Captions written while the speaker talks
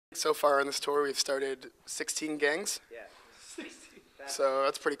So far on this tour, we've started 16 gangs. Yeah. 16. So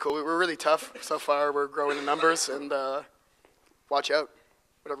that's pretty cool. We're really tough so far. We're growing in numbers, and watch out,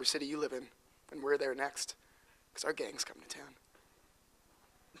 whatever city you live in, and we're there next, because our gang's coming to town.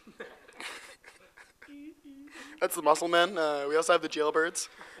 That's the Muscle Men. We also have the Jailbirds,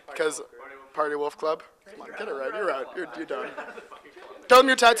 because Party Wolf Club. Come on, get it right. You're out. You're done. Show them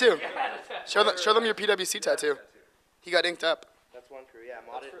your tattoo. Show them your PWC tattoo. He got inked up. That's one crew. Yeah,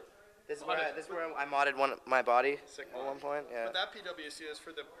 modded. This is where I modded my body at one point. Yeah. But that PWC is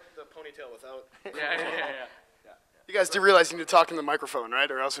for the ponytail without. Yeah. You guys do realize you need to talk in the microphone,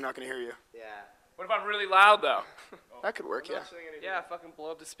 right? Or else we're not going to hear you. Yeah. What if I'm really loud though? That could work, yeah. Yeah, fucking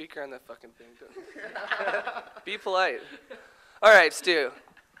blow up the speaker on that fucking thing. Be polite. All right, Stu.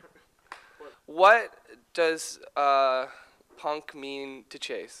 What does punk mean to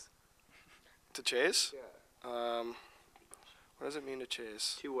Chase? To chase? Yeah. What does it mean to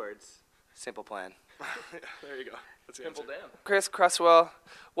chase? 2 words. Simple plan. There you go. That's the Simple answer. Dan. Chris Cresswell,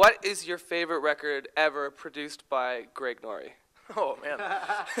 what is your favorite record ever produced by Greg Norrie? Oh man.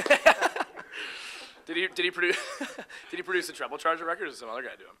 Did he produce? Did he produce the Treble Charger record, or did some other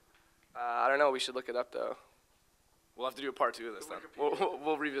guy do them? I don't know. We should look it up though. We'll have to do a part 2 of this then.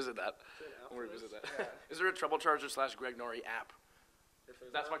 We'll revisit that. We'll revisit that. Yeah. Is there a Treble Charger / Greg Norrie app?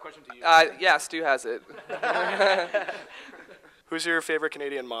 That's my question to you. Yeah, Stu has it. Who's your favorite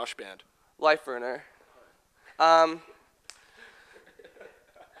Canadian mosh band? Life Burner.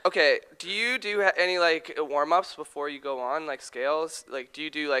 Okay, do you do any like warm-ups before you go on, like scales? Like, do you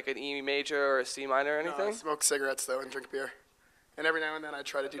do like an E major or a C minor or No, I anything? smoke cigarettes, though, and drink beer. And every now and then I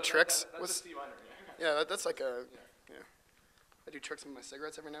try to do tricks. That's a C minor. Yeah, that's like a, yeah. I do tricks with my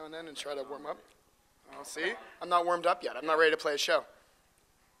cigarettes every now and then and try to warm up. Oh, see? I'm not warmed up yet. I'm not ready to play a show.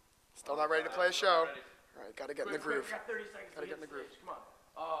 Still not ready to play a show. All right, gotta get in the groove. Got 30 seconds. Gotta get in the groove. Come on.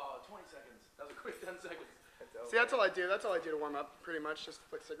 Oh, 20 seconds. That was a quick 10 seconds. See, that's all I do. That's all I do to warm up, pretty much. Just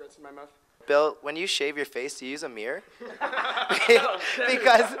flick cigarettes in my mouth. Bill, when you shave your face, do you use a mirror?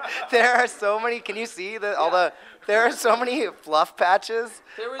 Because there are so many. Can you see there are so many fluff patches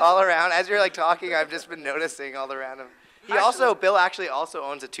all around. As you're like talking, I've just been noticing all around him. Bill actually also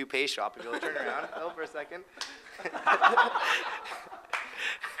owns a toupee shop. If you'll turn around, Bill, for a second.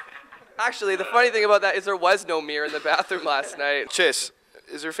 Actually, the funny thing about that is there was no mirror in the bathroom last night. Chase,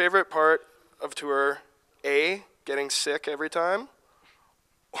 is your favorite part of tour A, getting sick every time,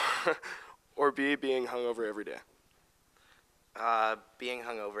 or B, being hungover every day? Being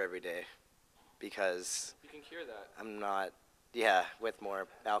hungover every day, because You can cure that. I'm not. Yeah, with more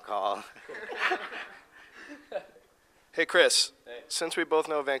alcohol. Hey, Chris, since we both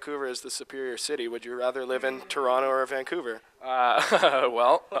know Vancouver is the superior city, would you rather live in Toronto or Vancouver?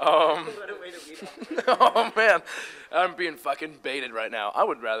 Well, oh man, I'm being fucking baited right now. I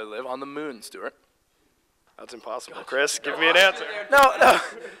would rather live on the moon, Stuart. That's impossible. Chris, give me an answer. No.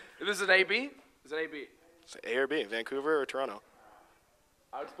 This is an AB? Is it AB? It's A or B, Vancouver or Toronto?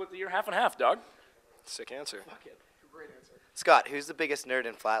 I would split the year half and half, dog. Sick answer. Fuck it. Great answer. Scott, who's the biggest nerd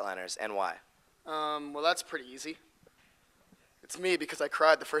in Flatliners and why? Well, that's pretty easy. It's me, because I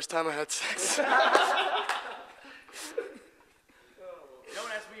cried the first time I had sex. No one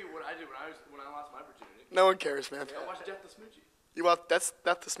asked me what I did when I lost my virginity. No one cares, man. I watched Death the Smoochie. You want that's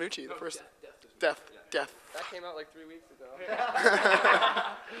the Smoochie, the first death. That came out like 3 weeks ago. It's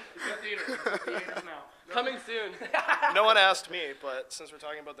at theaters now. Coming soon. No one asked me, but since we're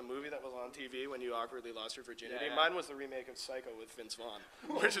talking about the movie that was on TV when you awkwardly lost your virginity, Yeah. mine was the remake of Psycho with Vince Vaughn,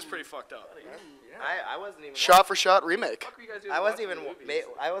 which is pretty fucked up. I wasn't even. Shot for shot remake. What were you guys doing I wasn't watching even. movies?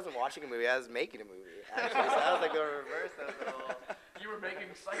 I wasn't watching a movie. I was making a movie. Actually, so that was like the reverse of the whole. You were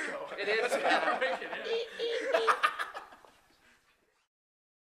making Psycho. It is. You were making it.